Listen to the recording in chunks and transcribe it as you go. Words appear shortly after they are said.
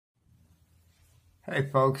Hey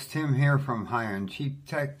folks, Tim here from High on Cheap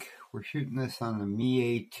Tech. We're shooting this on the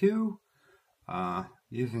Mi A2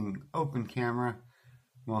 using open camera,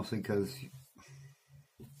 mostly because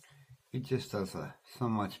it just does a so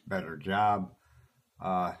much better job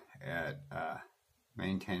at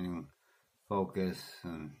maintaining focus,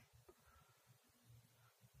 and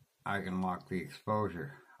I can lock the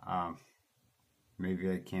exposure.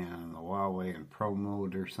 Maybe I can on the Huawei in Pro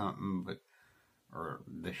mode or something, or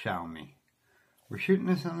the Xiaomi. We're shooting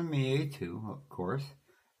this on the Mi A2, of course,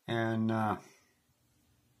 and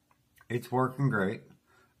it's working great.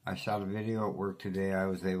 I shot a video at work today. I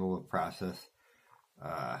was able to process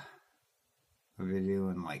a video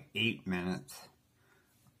in like 8 minutes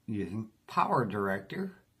using Power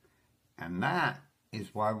Director, and that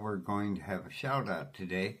is why we're going to have a shout out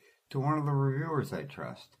today to one of the reviewers I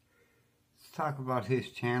trust. Let's talk about his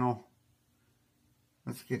channel.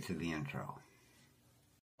 Let's get to the intro.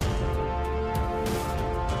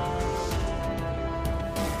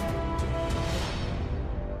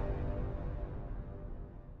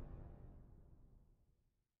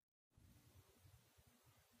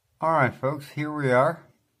 Alright folks, here we are.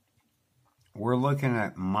 We're looking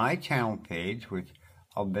at my channel page, which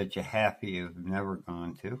I'll bet you half of you have never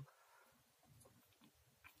gone to.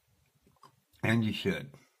 And you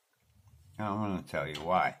should. And I'm going to tell you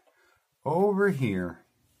why. Over here,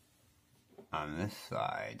 on this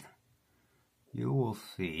side, you will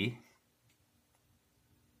see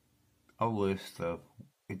a list of,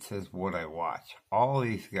 it says what I watch. All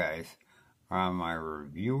these guys are on my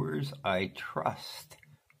reviewers I trust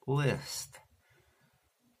list.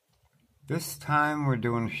 This time we're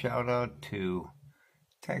doing a shout out to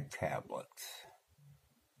TechTablets.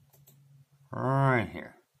 Right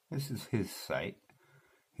here. This is his site,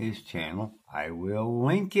 his channel. I will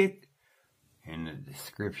link it in the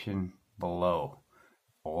description below.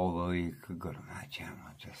 Although you could go to my channel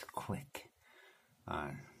and just click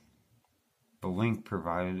on the link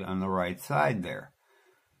provided on the right side there.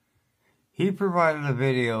 He provided a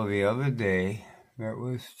video the other day that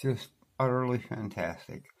was just utterly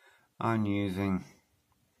fantastic on using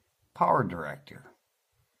Power Director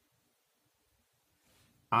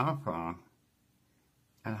on a phone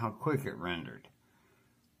and how quick it rendered.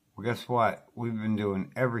 Well, guess what? We've been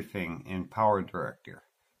doing everything in Power Director,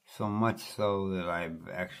 so much so that I've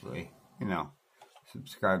actually,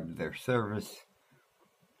 subscribed to their service.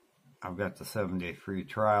 I've got the 7-day free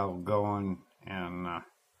trial going, and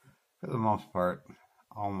for the most part,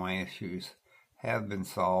 all my issues have been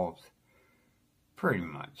solved pretty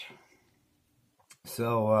much.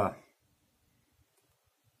 So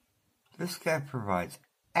this guy provides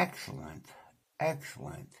excellent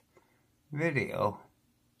video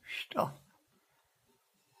stuff.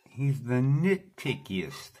 He's the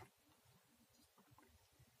nitpickiest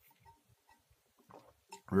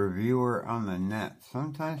reviewer on the net,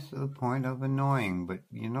 sometimes to the point of annoying, but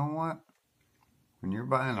you know what? When you're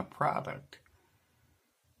buying a product,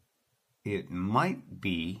 it might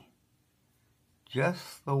be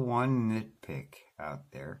just the one nitpick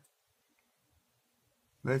out there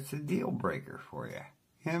that's a deal breaker for you.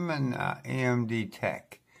 Him and AMD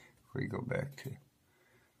Tech, if we go back to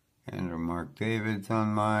Andrew Mark David's on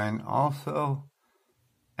mine also,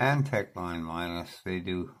 and Techline Linus, they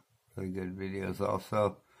do really good videos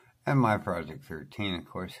also, and my Project 13, of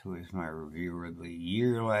course, who is my reviewer of the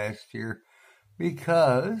year last year,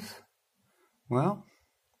 because, well,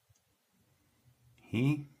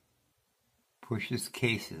 he pushes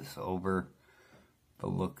cases over the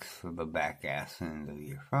looks of the back ass end of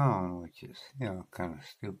your phone, which is, kind of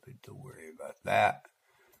stupid to worry about that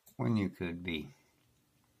when you could be,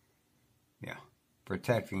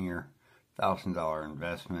 protecting your $1,000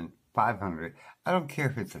 investment, $500. I don't care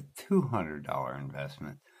if it's a $200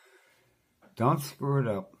 investment. Don't screw it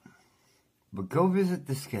up. But go visit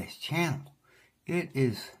this guy's channel. It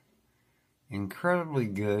is incredibly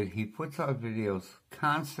good. He puts out videos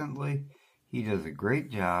constantly. He does a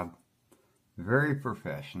great job. Very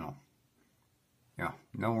professional.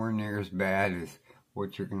 Nowhere near as bad as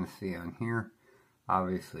what you're going to see on here.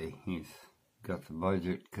 Obviously, he's got the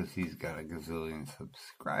budget because he's got a gazillion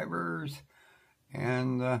subscribers.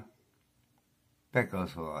 And that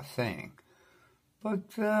goes without saying. But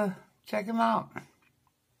check him out.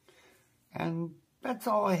 And that's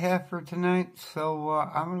all I have for tonight. So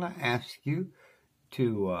I'm going to ask you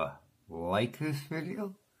to like this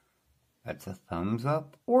video. That's a thumbs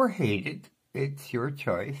up, or hate it. It's your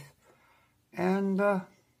choice. And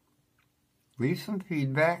leave some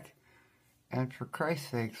feedback. And for Christ's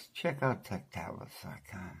sakes, check out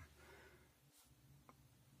TechTablets.com.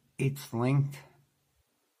 It's linked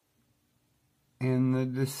in the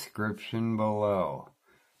description below.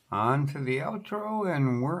 On to the outro,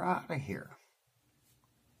 and we're out of here.